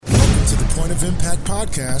Point of Impact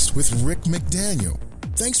podcast with Rick McDaniel.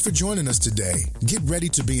 Thanks for joining us today. Get ready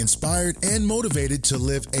to be inspired and motivated to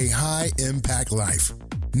live a high-impact life.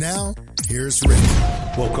 Now, here's Rick.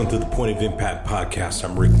 Welcome to the Point of Impact podcast.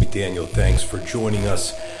 I'm Rick McDaniel. Thanks for joining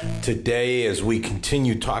us today as we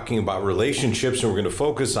continue talking about relationships, and we're going to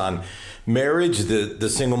focus on marriage, the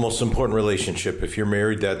single most important relationship. If you're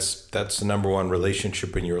married, that's the number one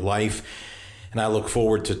relationship in your life. And I look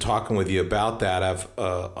forward to talking with you about that. I've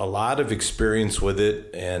a lot of experience with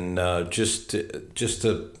it, and just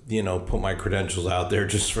to put my credentials out there,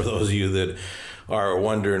 just for those of you that are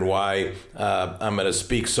wondering why I'm going to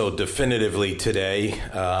speak so definitively today.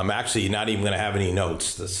 I'm actually not even going to have any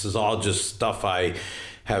notes. This is all just stuff I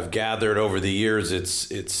have gathered over the years.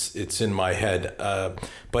 It's in my head.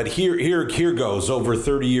 But here goes. Over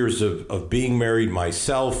 30 years of being married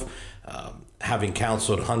myself. Having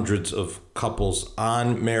counseled hundreds of couples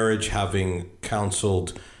on marriage, having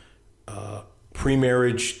counseled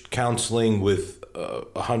pre-marriage counseling with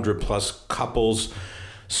 100 plus couples.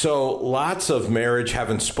 So lots of marriage,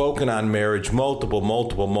 having spoken on marriage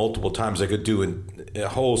multiple times. I could do a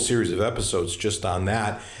whole series of episodes just on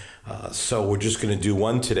that. So we're just going to do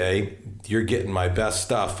one today. You're getting my best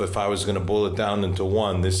stuff. If I was going to boil it down into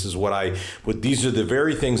one, these are the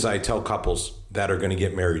very things I tell couples that are going to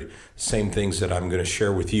get married. Same things that I'm going to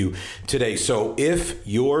share with you today. So if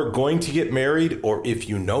you're going to get married, or if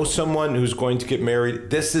you know someone who's going to get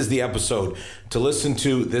married, this is the episode to listen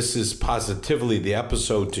to. This is positively the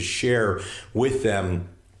episode to share with them,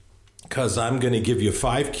 because I'm going to give you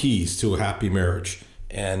 5 keys to a happy marriage.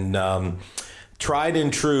 And tried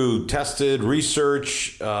and true, tested,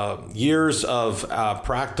 research, years of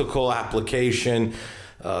practical application.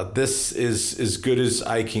 This is as good as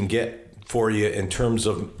I can get for you in terms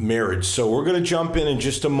of marriage. So we're going to jump in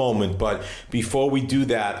just a moment. But before we do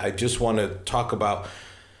that, I just want to talk about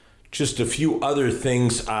just a few other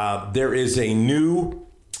things. There is a new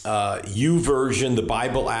YouVersion, the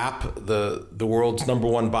Bible app, the world's number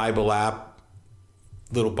one Bible app,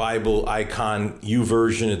 little Bible icon,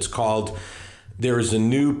 YouVersion it's called. There is a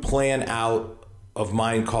new plan out of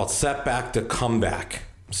mine called Setback to Comeback.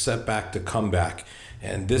 Setback to Comeback.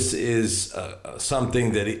 And this is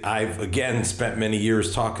something that I've, again, spent many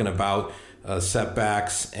years talking about,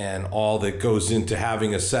 setbacks and all that goes into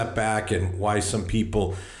having a setback, and why some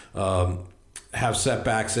people have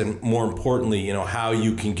setbacks, and more importantly, how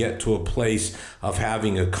you can get to a place of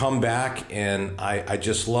having a comeback. And I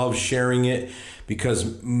just love sharing it,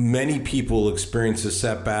 because many people experience a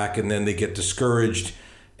setback and then they get discouraged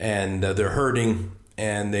and they're hurting.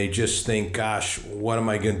 And they just think, gosh, what am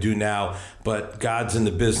I going to do now? But God's in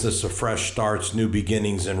the business of fresh starts, new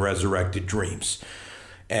beginnings, and resurrected dreams.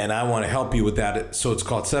 And I want to help you with that. So it's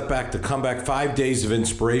called Setback to Comeback, 5 days of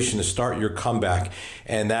inspiration to start your comeback.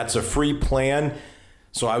 And that's a free plan.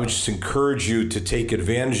 So I would just encourage you to take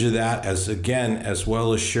advantage of that, as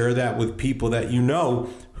well as share that with people that you know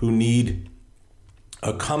who need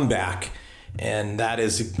a comeback. And that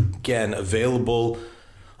is, again, available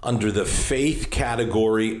under the faith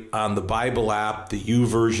category on the Bible app, the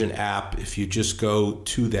YouVersion app, if you just go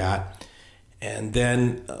to that. And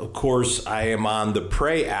then, of course, I am on the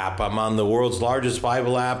Pray app. I'm on the world's largest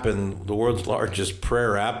Bible app and the world's largest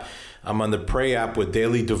prayer app. I'm on the Pray app with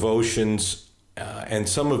daily devotions. And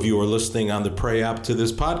some of you are listening on the Pray app to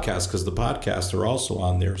this podcast, because the podcasts are also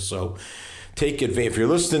on there. So take advantage. If you're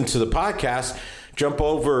listening to the podcast, jump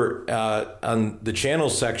over on the channel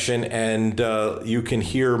section, and you can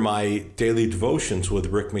hear my daily devotions with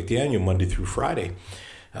Rick McDaniel Monday through Friday.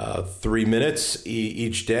 3 minutes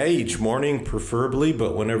each day, each morning preferably,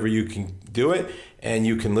 but whenever you can do it. And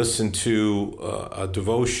you can listen to a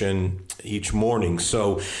devotion each morning.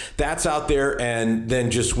 So that's out there. And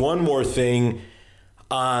then just one more thing.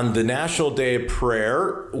 On the National Day of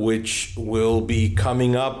Prayer, which will be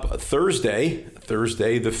coming up Thursday the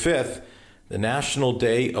 5th, the National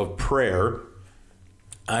Day of Prayer,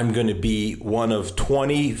 I'm going to be one of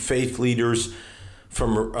 20 faith leaders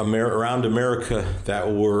from around America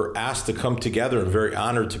that were asked to come together. I'm very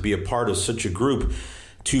honored to be a part of such a group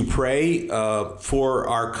to pray for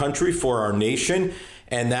our country, for our nation.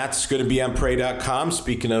 And that's going to be on pray.com.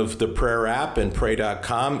 Speaking of the prayer app and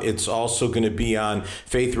pray.com, it's also going to be on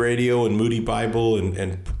Faith Radio and Moody Bible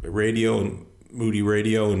and Radio and Moody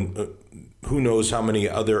Radio and who knows how many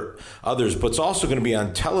others, but it's also going to be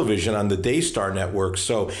on television on the Daystar Network.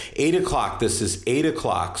 So 8 o'clock, this is 8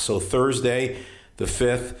 o'clock. So Thursday, the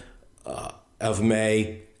 5th of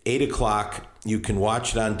May, 8 o'clock. You can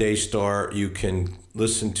watch it on Daystar. You can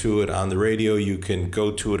listen to it on the radio. You can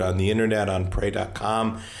go to it on the internet on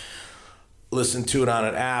pray.com. listen to it on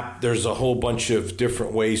an app. There's a whole bunch of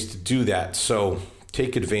different ways to do that. So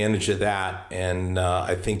take advantage of that, and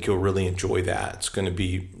I think you'll really enjoy that. It's going to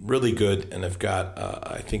be really good, and I've got,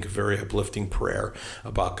 I think, a very uplifting prayer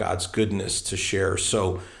about God's goodness to share.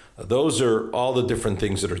 So those are all the different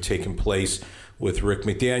things that are taking place with Rick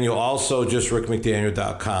McDaniel. Also, just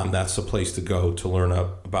rickmcdaniel.com. That's the place to go to learn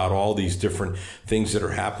about all these different things that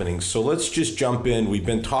are happening. So let's just jump in. We've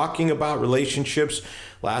been talking about relationships.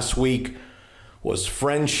 Last week was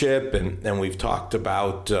friendship, and we've talked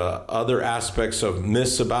about other aspects of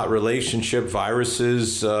myths about relationship,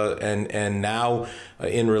 viruses, and now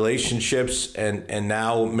in relationships, and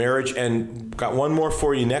now marriage. And got one more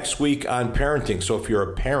for you next week on parenting. So if you're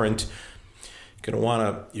a parent,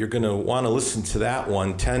 you're gonna wanna listen to that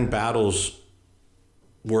one. 10 battles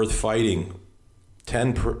worth fighting.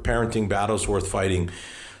 10 parenting battles worth fighting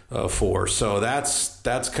for. So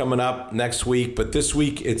that's coming up next week. But this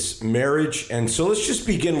week it's marriage. And so let's just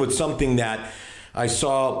begin with something that I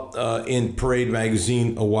saw in Parade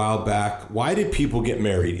magazine a while back. Why did people get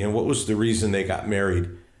married, and what was the reason they got married?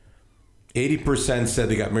 80% said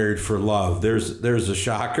they got married for love. There's a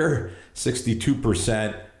shocker.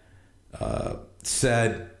 62%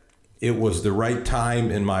 said it was the right time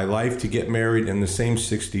in my life to get married, and the same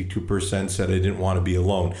 62% said I didn't want to be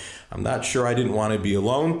alone. I'm not sure I didn't want to be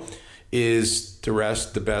alone is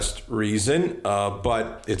the best reason,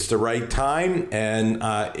 but it's the right time, and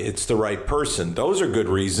it's the right person. Those are good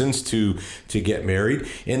reasons to get married.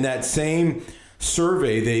 In that same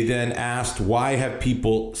survey, they then asked, why have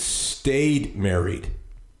people stayed married?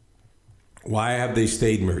 Why have they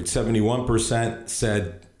stayed married? 71%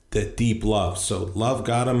 said that deep love. So love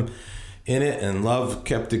got them in it, and love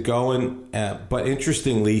kept it going. But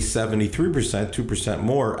interestingly, 73%, 2%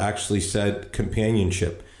 more, actually said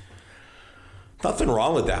companionship. Nothing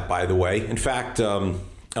wrong with that, by the way. In fact,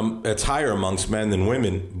 it's higher amongst men than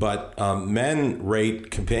women, but men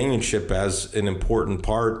rate companionship as an important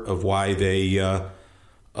part of why they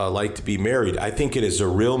like to be married. I think it is a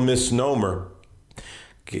real misnomer.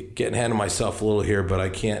 Getting ahead of myself a little here, but I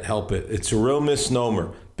can't help it. It's a real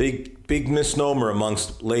misnomer. Big misnomer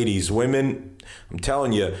amongst ladies. Women, I'm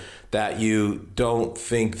telling you that you don't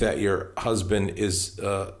think that your husband is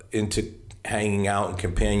into hanging out and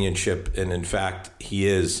companionship, and in fact, he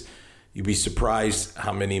is. You'd be surprised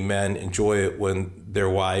how many men enjoy it when their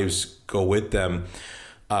wives go with them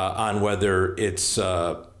on whether it's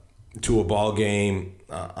to a ball game,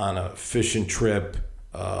 on a fishing trip,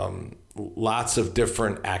 lots of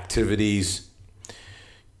different activities.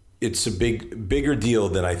 It's a bigger deal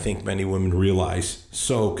than I think many women realize.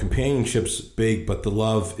 So companionship's big, but the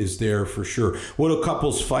love is there for sure. What do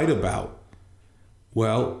couples fight about?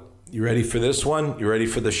 Well, you ready for this one? You ready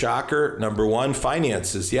for the shocker? Number one,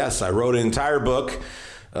 finances. Yes, I wrote an entire book,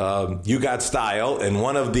 You Got Style, and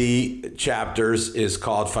one of the chapters is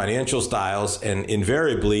called Financial Styles, and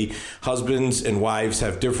invariably, husbands and wives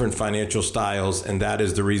have different financial styles, and that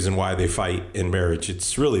is the reason why they fight in marriage.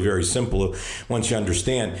 It's really very simple once you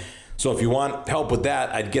understand. So if you want help with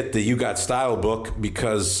that, I'd get the You Got Style book,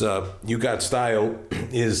 because You Got Style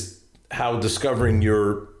is how discovering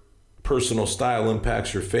your personal style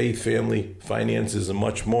impacts your faith, family, finances, and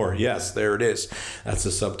much more. Yes, there it is. That's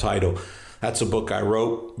the subtitle. That's a book I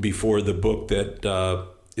wrote before the book that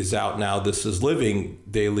is out now. This is Living,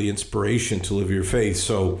 Daily Inspiration to Live Your Faith.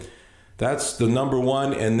 So that's the number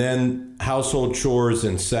one. And then household chores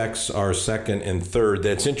and sex are second and third.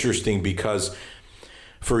 That's interesting because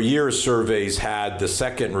for years, surveys had the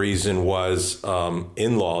second reason was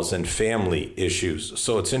in-laws and family issues.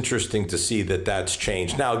 So it's interesting to see that that's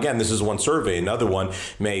changed. Now, again, this is one survey. Another one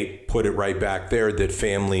may put it right back there that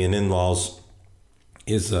family and in-laws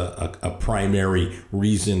is a primary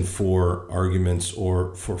reason for arguments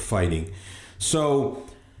or for fighting. So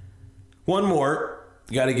one more.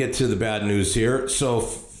 Got to get to the bad news here. So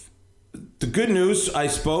the good news, I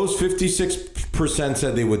suppose, 56%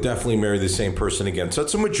 said they would definitely marry the same person again. So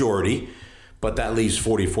it's a majority, but that leaves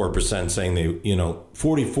 44% saying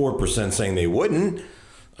 44% saying they wouldn't.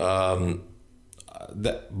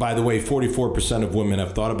 By the way, 44% of women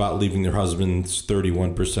have thought about leaving their husbands.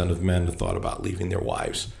 31% of men have thought about leaving their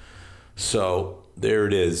wives. So there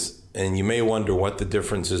it is. And you may wonder what the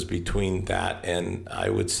difference is between that. And I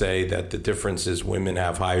would say that the difference is women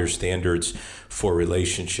have higher standards for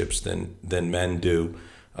relationships than men do.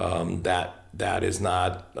 That is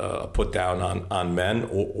not a put down on men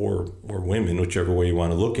or women, whichever way you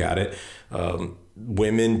want to look at it.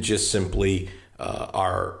 Women just simply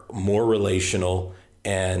are more relational,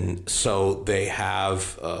 and so they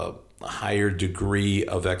have a higher degree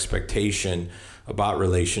of expectation about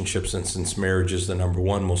relationships. And since marriage is the number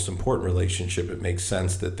one most important relationship, it makes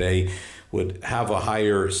sense that they would have a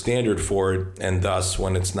higher standard for it. And thus,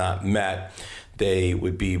 when it's not met, they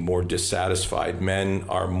would be more dissatisfied. Men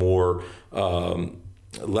are more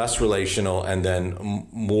less relational, and then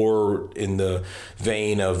more in the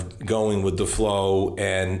vein of going with the flow,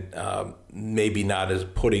 and maybe not as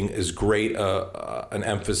putting as great an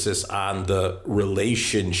emphasis on the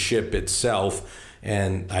relationship itself.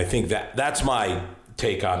 And I think that's my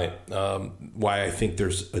take on it, why I think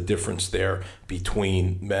there's a difference there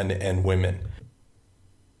between men and women.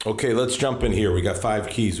 Okay, let's jump in here. We got 5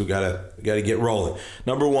 keys. We gotta get rolling.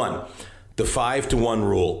 Number 1, the 5-to-1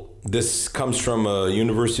 rule. This comes from a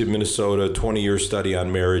University of Minnesota 20-year study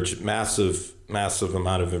on marriage. Massive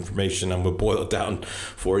amount of information. I'm going to boil it down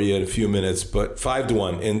for you in a few minutes, but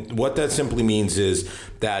 5-to-1. And what that simply means is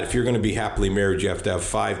that if you're going to be happily married, you have to have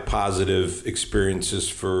 5 positive experiences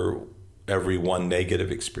for every 1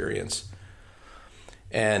 negative experience.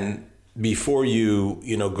 And before you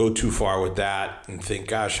go too far with that and think,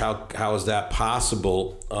 gosh, how is that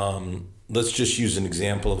possible? Let's just use an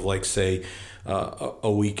example of, like, say,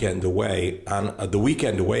 a weekend away. The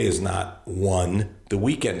weekend away is not 1. The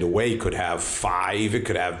weekend away could have 5. It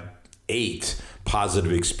could have 8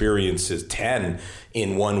 positive experiences, 10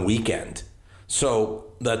 in 1 weekend.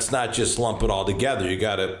 So let's not just lump it all together.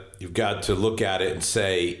 You've got to look at it and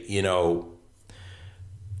say,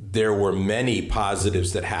 there were many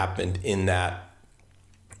positives that happened in that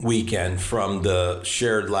weekend, from the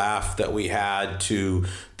shared laugh that we had to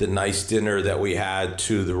the nice dinner that we had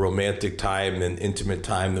to the romantic time and intimate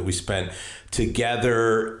time that we spent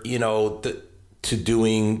together, to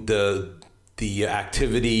doing the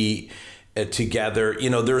activity together.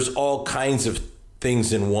 There's all kinds of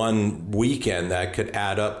things in 1 weekend that could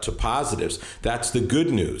add up to positives. That's the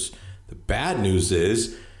good news. The bad news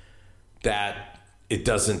is that it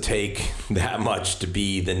doesn't take that much to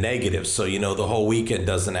be the negative. So, the whole weekend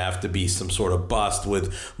doesn't have to be some sort of bust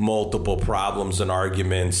with multiple problems and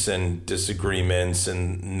arguments and disagreements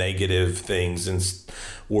and negative things and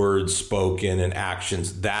words spoken and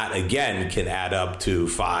actions. That, again, can add up to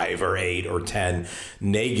 5 or 8 or 10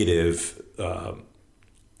 negative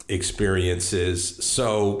experiences.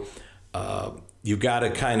 So you've got to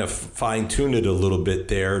kind of fine tune it a little bit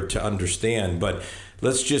there to understand. But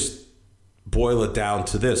let's just boil it down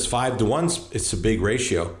to this. 5-to-1, it's a big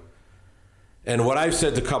ratio. And what I've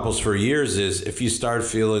said to couples for years is, if you start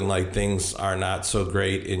feeling like things are not so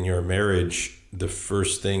great in your marriage, the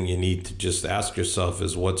first thing you need to just ask yourself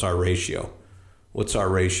is, what's our ratio? What's our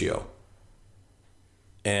ratio?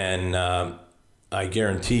 And I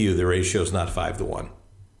guarantee you the ratio is not 5-to-1.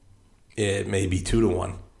 It may be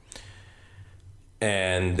 2-to-1.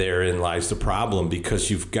 And therein lies the problem,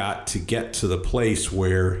 because you've got to get to the place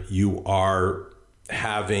where you are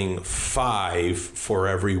having 5 for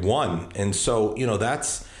every 1. And so,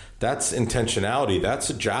 that's intentionality.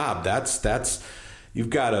 That's a job. That's you've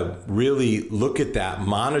got to really look at that,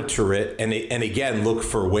 monitor it, and again, look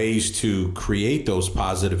for ways to create those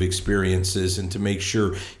positive experiences and to make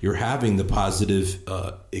sure you're having the positive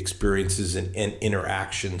experiences and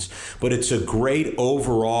interactions. But it's a great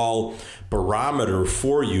overall barometer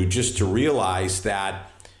for you just to realize that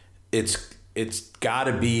it's got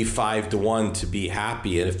to be 5-to-1 to be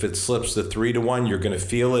happy. And if it slips to 3-to-1, you're going to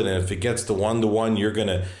feel it. And if it gets to 1-to-1,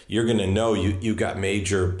 you're gonna know you got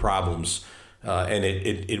major problems. And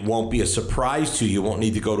it won't be a surprise to you. You won't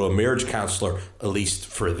need to go to a marriage counselor, at least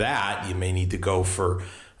for that. You may need to go for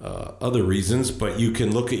other reasons, but you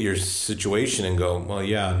can look at your situation and go, well,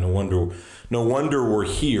 yeah, no wonder we're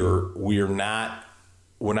here. We're not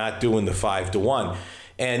doing the 5-to-1.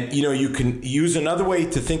 And, you can use another way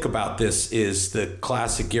to think about this is the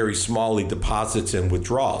classic Gary Smalley deposits and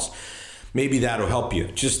withdrawals. Maybe that'll help you.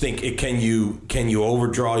 Just think, can you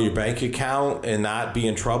overdraw your bank account and not be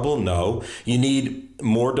in trouble? No. You need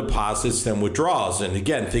more deposits than withdrawals. And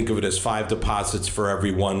again, think of it as 5 deposits for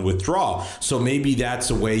every 1 withdrawal. So maybe that's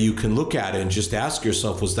a way you can look at it and just ask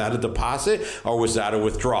yourself, was that a deposit or was that a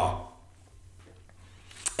withdrawal?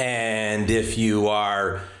 And if you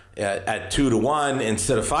are at 2-to-1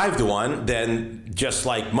 instead of 5-to-1, then just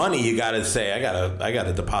like money, you got to say, I got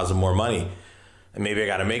to deposit more money. And maybe I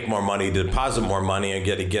got to make more money to deposit more money. I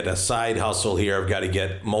got to get a side hustle here. I've got to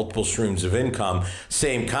get multiple streams of income.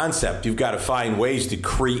 Same concept. You've got to find ways to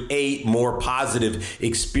create more positive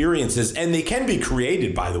experiences. And they can be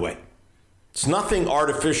created, by the way. It's nothing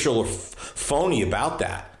artificial or phony about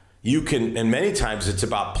that. You can, and many times it's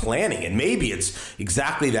about planning. And maybe it's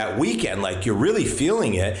exactly that weekend, like you're really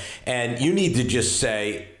feeling it. And you need to just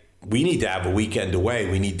say, we need to have a weekend away.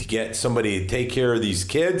 We need to get somebody to take care of these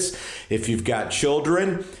kids if you've got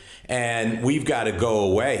children, and we've got to go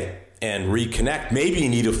away and reconnect. Maybe you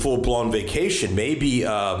need a full-blown vacation, maybe,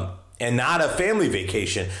 and not a family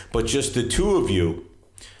vacation, but just the two of you.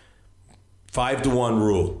 5-to-1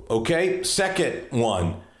 rule, okay? Second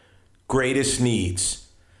one, greatest needs.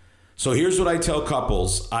 So here's what I tell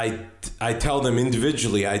couples. I tell them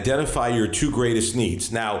individually, identify your 2 greatest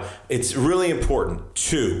needs. Now, it's really important.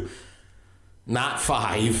 2, not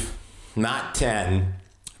 5, not 10,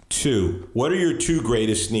 2. What are your 2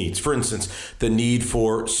 greatest needs? For instance, the need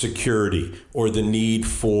for security or the need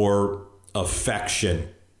for affection,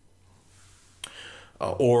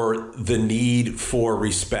 or the need for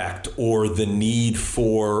respect, or the need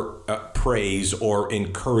for praise or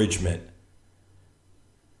encouragement.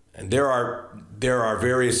 And there are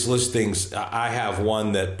various listings. I have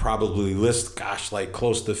one that probably lists, like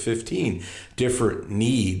close to 15 different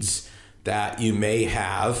needs that you may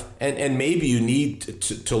have. And maybe you need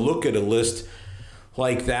to look at a list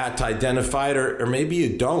like that to identify it, or maybe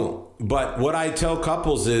you don't. But what I tell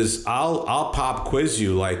couples is I'll pop quiz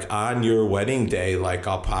you, like on your wedding day. Like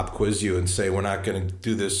I'll pop quiz you and say, we're not going to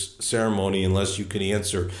do this ceremony unless you can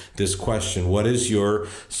answer this question. What is your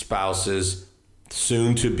spouse's,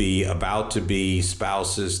 soon to be, about to be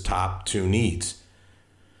spouse's top 2 needs?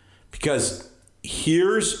 Because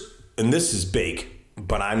and this is big,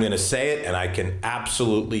 but I'm going to say it and I can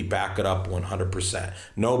absolutely back it up 100%.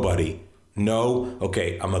 I'm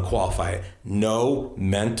going to qualify it. No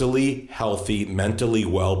mentally healthy, mentally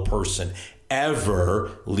well person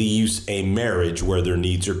ever leaves a marriage where their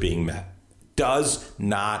needs are being met. Does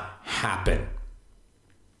not happen.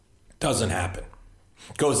 Doesn't happen.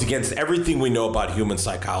 Goes against everything we know about human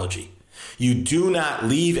psychology. You do not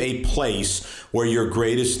leave a place where your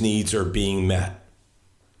greatest needs are being met.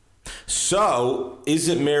 So,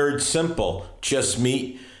 isn't marriage simple? Just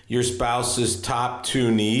meet your spouse's top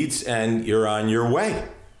 2 needs and you're on your way.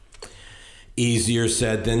 Easier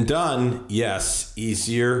said than done. Yes,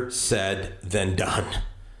 easier said than done.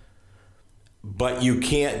 But you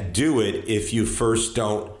can't do it if you first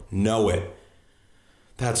don't know it.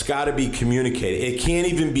 That's got to be communicated. It can't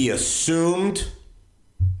even be assumed,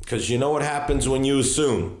 because you know what happens when you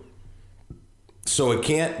assume. So it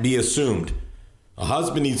can't be assumed. A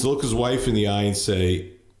husband needs to look his wife in the eye and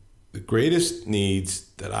say, the greatest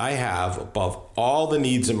needs that I have above all the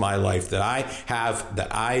needs in my life that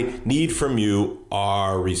I need from you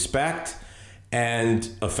are respect and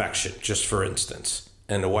affection, just for instance.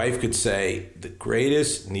 And the wife could say, the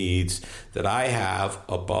greatest needs that I have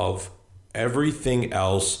above everything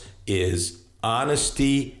else is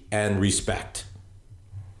honesty and respect.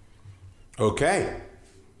 Okay.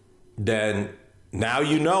 Then now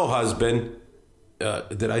you know, husband.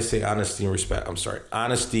 Did I say honesty and respect? I'm sorry.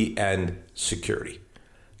 Honesty and security.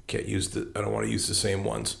 I don't want to use the same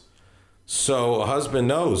ones. So a husband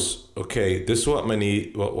knows, okay, this is what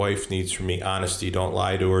what wife needs from me. Honesty. Don't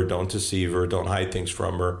lie to her. Don't deceive her. Don't hide things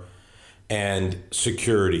from her. And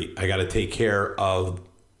security. I got to take care of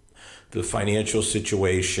the financial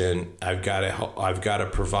situation. I've got to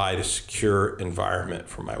provide a secure environment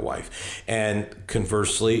for my wife. And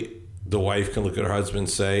conversely, the wife can look at her husband and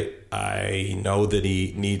say, I know that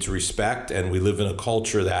he needs respect, and we live in a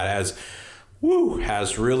culture that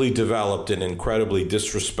has really developed an incredibly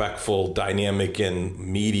disrespectful dynamic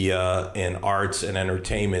in media and arts and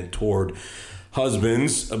entertainment toward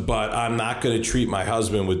husbands, but I'm not going to treat my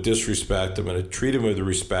husband with disrespect. I'm going to treat him with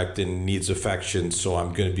respect, and he needs affection, so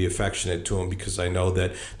I'm going to be affectionate to him because I know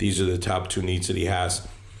that these are the top 2 needs that he has.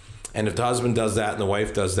 And if the husband does that and the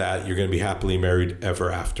wife does that, you're going to be happily married ever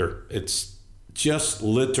after. It's just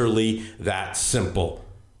literally that simple.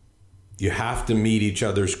 You have to meet each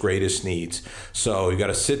other's greatest needs. So you got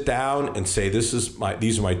to sit down and say,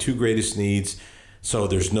 these are my 2 greatest needs. So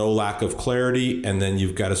there's no lack of clarity. And then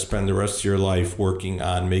you've got to spend the rest of your life working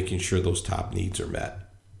on making sure those top needs are met.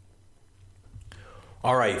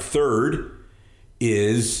 All right. Third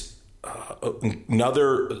is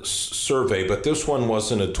another survey, but this one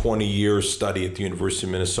wasn't a 20-year study at the University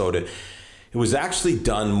of Minnesota. It was actually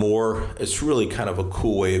done more, it's really kind of a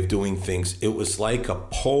cool way of doing things. It was like a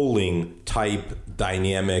polling type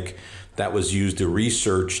dynamic that was used, a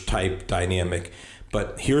research type dynamic.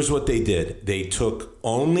 But here's what they did. They took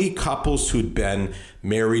only couples who'd been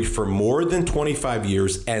married for more than 25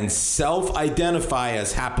 years and self-identify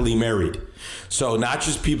as happily married. So not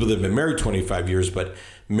just people that have been married 25 years, but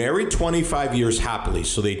married 25 years happily.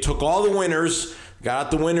 So they took all the winners,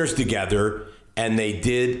 got the winners together, and they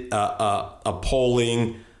did a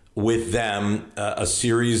polling with them, a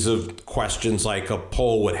series of questions like a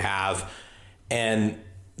poll would have. And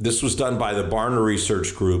This was done by the Barna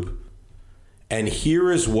Research Group. And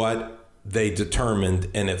here is what they determined,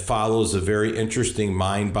 and it follows a very interesting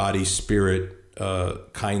mind, body, spirit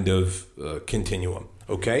kind of continuum.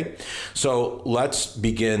 Okay? So let's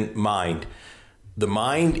begin mind. The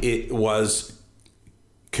mind, it was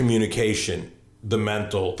communication, the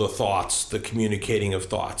mental, the thoughts, the communicating of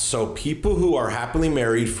thoughts. So people who are happily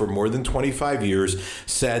married for more than 25 years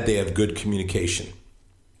said they have good communication.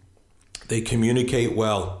 They communicate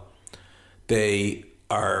well. They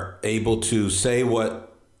are able to say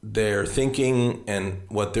what they're thinking and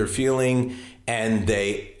what they're feeling, and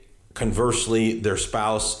they, conversely, their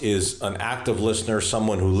spouse is an active listener,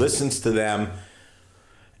 someone who listens to them.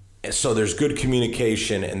 So there's good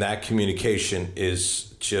communication, and that communication is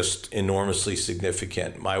just enormously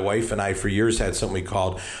significant. My wife and I, for years, had something we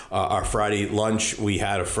called our Friday lunch. We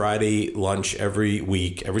had a Friday lunch every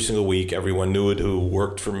week, every single week. Everyone knew it who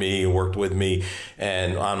worked for me, who worked with me,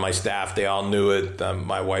 and on my staff, they all knew it.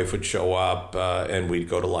 My wife would show up, and we'd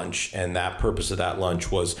go to lunch. And that purpose of that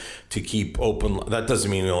lunch was to keep open. That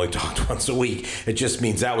doesn't mean we only talked once a week. It just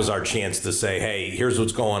means that was our chance to say, hey, here's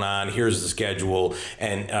what's going on. Here's the schedule.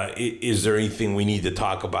 And is there anything we need to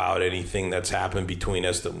talk about? Anything that's happened between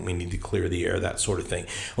us that we need to clear the air, that sort of thing.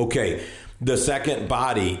 Okay, the second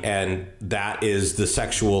body, and that is the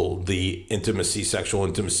sexual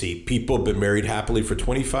intimacy. People have been married happily for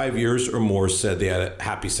 25 years or more said they had a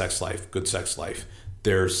happy sex life, good sex life.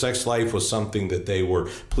 Their sex life was something that they were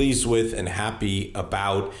pleased with and happy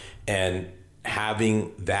about, and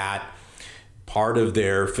having that part of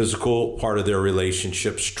their physical, part of their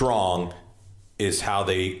relationship strong is how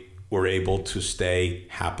they were able to stay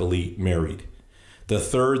happily married. The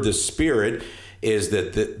third, the spirit, is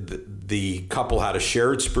that the couple had a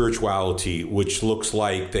shared spirituality, which looks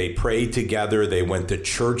like they prayed together, they went to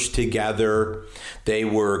church together, they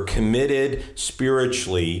were committed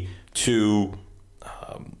spiritually to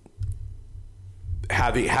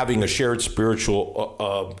having a shared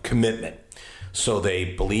spiritual commitment. So they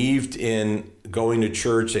believed in going to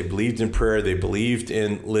church, they believed in prayer, they believed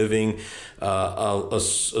in living a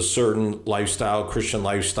certain lifestyle, Christian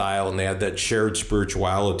lifestyle, and they had that shared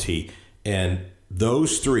spirituality. And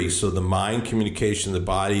those three, so the mind, communication, the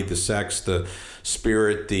body, the sex, the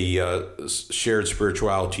spirit, the shared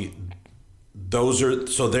spirituality,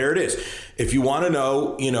 so there it is. If you want to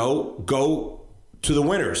know, go to the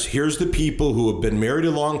winners. Here's the people who have been married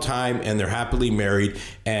a long time and they're happily married.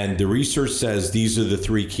 And the research says these are the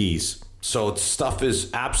three keys. So stuff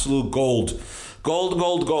is absolute gold.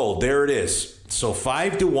 Gold. There it is. So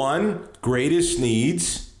 5-1, greatest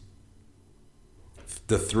needs.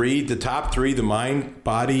 The top three, the mind,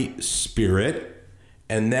 body, spirit.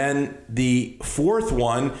 And then the fourth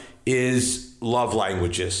one is love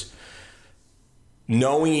languages.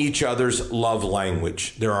 Knowing each other's love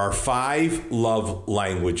language. There are 5 love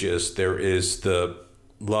languages. There is the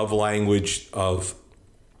love language of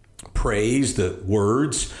praise, the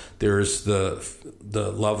words. There's the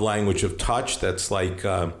love language of touch. That's like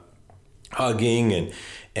hugging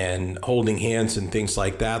and holding hands and things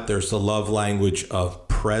like that. There's the love language of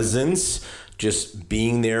presence, just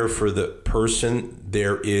being there for the person.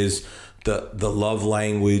 There is the love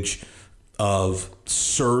language of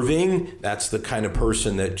serving. That's the kind of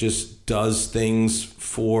person that just does things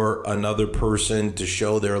for another person to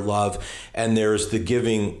show their love. And there's the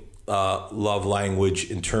giving love language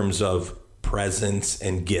in terms of presents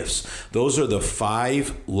and gifts. Those are the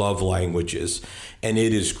 5 love languages. And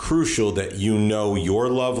it is crucial that you know your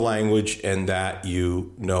love language and that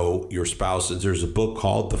you know your spouse's. There's a book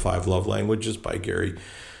called The 5 Love Languages by Gary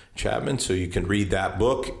Chapman, so you can read that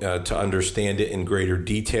book to understand it in greater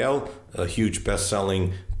detail. A huge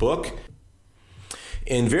best-selling book.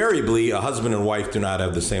 Invariably, a husband and wife do not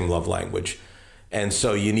have the same love language. And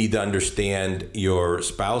so you need to understand your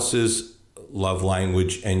spouse's love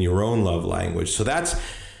language and your own love language. So that's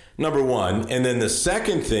number one. And then the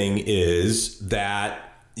second thing is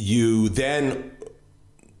that you then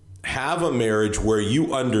have a marriage where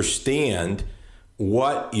you understand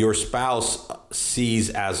what your spouse sees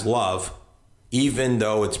as love, even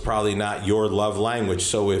though it's probably not your love language.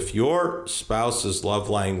 So if your spouse's love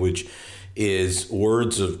language is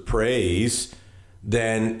words of praise,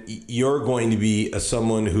 then you're going to be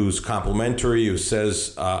someone who's complimentary, who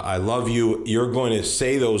says, I love you. You're going to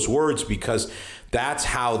say those words because that's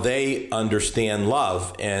how they understand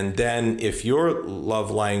love. And then if your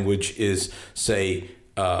love language is, say,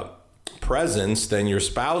 presence, then your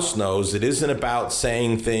spouse knows it isn't about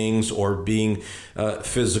saying things or being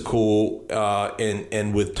physical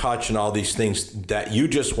and with touch and all these things, that you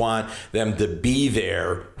just want them to be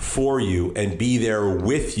there for you and be there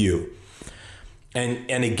with you.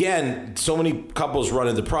 And again, so many couples run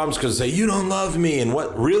into problems because they say, you don't love me. And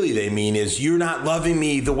what really they mean is you're not loving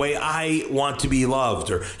me the way I want to be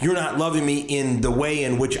loved, or you're not loving me in the way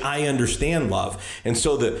in which I understand love. And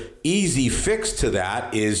so the easy fix to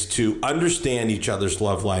that is to understand each other's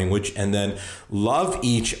love language and then love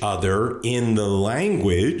each other in the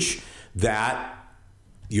language that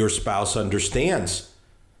your spouse understands.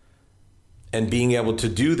 And being able to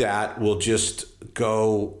do that will just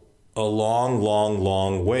go a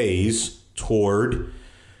long ways toward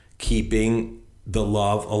keeping the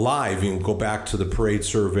love alive. You can go back to the parade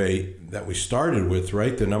survey that we started with,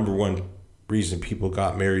 right? The number one reason people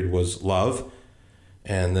got married was love.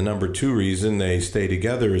 And the number two reason they stay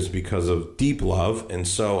together is because of deep love. And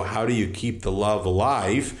so how do you keep the love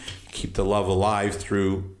alive? Keep the love alive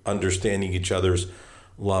through understanding each other's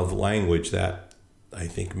love language. That, I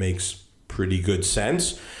think, makes pretty good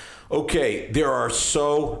sense. Okay, there are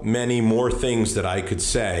so many more things that I could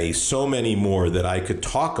say, so many more that I could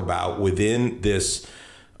talk about within this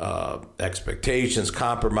expectations,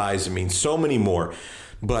 compromise. I mean, so many more,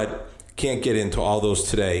 but can't get into all those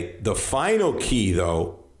today. The final key,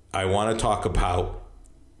 though, I want to talk about,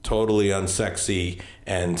 totally unsexy,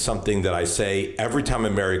 and something that I say every time I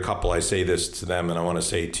marry a couple. I say this to them, and I want to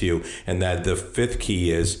say it to you, and that the fifth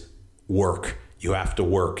key is work. You have to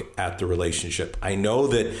work at the relationship. I know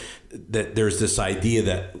that there's this idea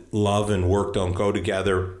that love and work don't go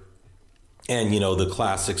together. And, the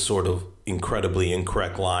classic sort of incredibly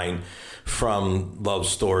incorrect line from Love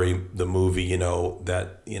Story, the movie,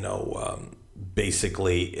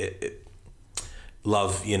 basically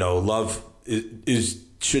love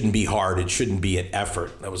shouldn't be hard. It shouldn't be an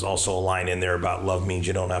effort. There was also a line in there about love means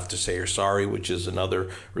you don't have to say you're sorry, which is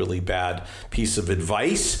another really bad piece of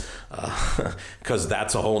advice, because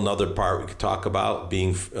that's a whole nother part we could talk about,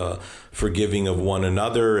 being forgiving of one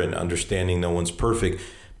another and understanding no one's perfect.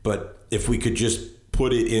 But if we could just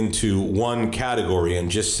put it into one category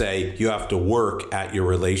and just say you have to work at your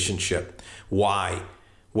relationship. Why?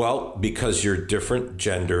 Well, because you're different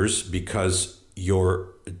genders, because you're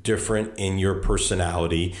different in your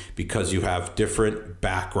personality, because you have different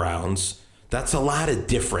backgrounds. That's a lot of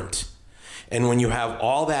different. And when you have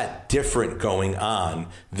all that different going on,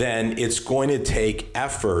 then it's going to take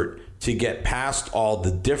effort to get past all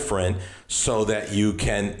the different so that you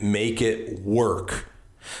can make it work.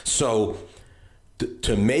 So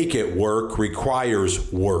to make it work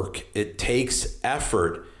requires work. It takes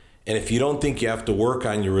effort. And if you don't think you have to work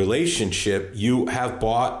on your relationship, you have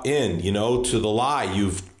bought in, to the lie.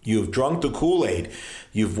 You've drunk the Kool-Aid.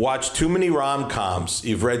 You've watched too many rom-coms.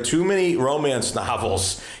 You've read too many romance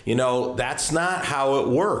novels. That's not how it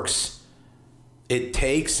works. It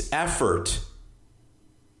takes effort.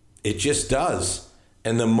 It just does.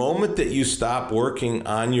 And the moment that you stop working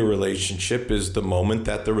on your relationship is the moment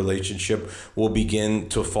that the relationship will begin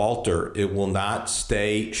to falter. It will not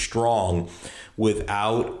stay strong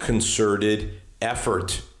without concerted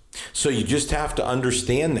effort. So you just have to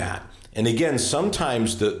understand that. And again,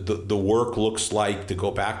 sometimes the work looks like, to go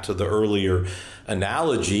back to the earlier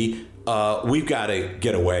analogy, we've got to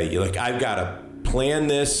get away. I've got to plan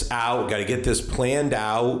this out, got to get this planned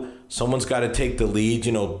out. Someone's got to take the lead.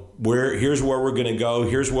 Here's where we're going to go.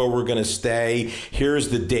 Here's where we're going to stay. Here's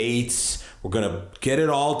the dates. We're going to get it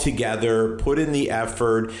all together, put in the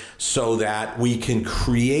effort so that we can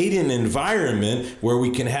create an environment where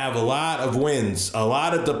we can have a lot of wins, a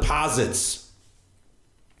lot of deposits.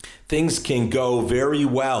 Things can go very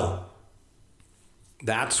well.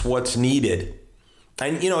 That's what's needed.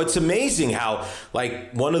 And, it's amazing how,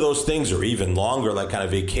 one of those things, or even longer, kind of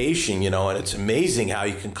vacation, and it's amazing how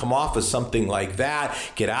you can come off of something like that,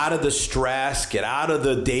 get out of the stress, get out of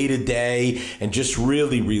the day-to-day, and just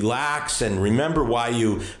really relax and remember why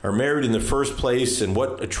you are married in the first place and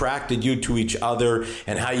what attracted you to each other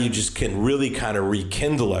and how you just can really kind of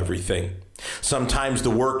rekindle everything. Sometimes the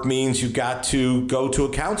work means you've got to go to a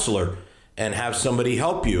counselor and have somebody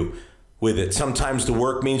help you with it. Sometimes the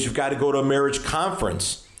work means you've got to go to a marriage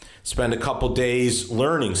conference, spend a couple days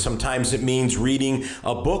learning. Sometimes it means reading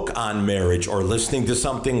a book on marriage or listening to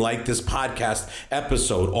something like this podcast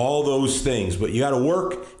episode, all those things. But you got to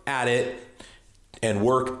work at it and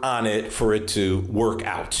work on it for it to work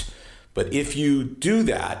out. But if you do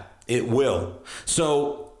that, it will.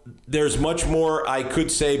 So there's much more I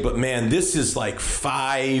could say, but man, this is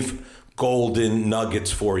 5 golden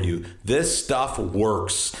nuggets for you. This stuff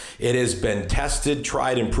works. It has been tested,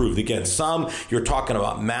 tried, and proved. Again, some you're talking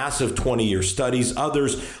about massive 20-year studies.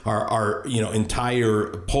 Others are entire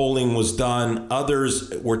polling was done.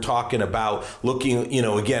 Others we're talking about looking,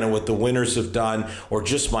 again, at what the winners have done, or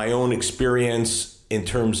just my own experience in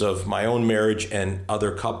terms of my own marriage and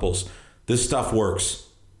other couples. This stuff works.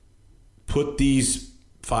 Put these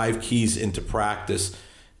 5 keys into practice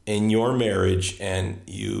in your marriage, and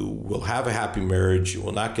you will have a happy marriage. You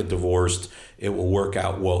will not get divorced. It will work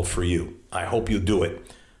out well for you. I hope you do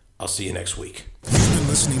it. I'll see you next week. You've been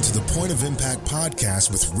listening to the Point of Impact podcast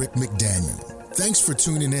with Rick McDaniel. Thanks for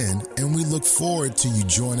tuning in, and we look forward to you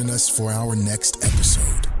joining us for our next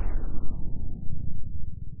episode.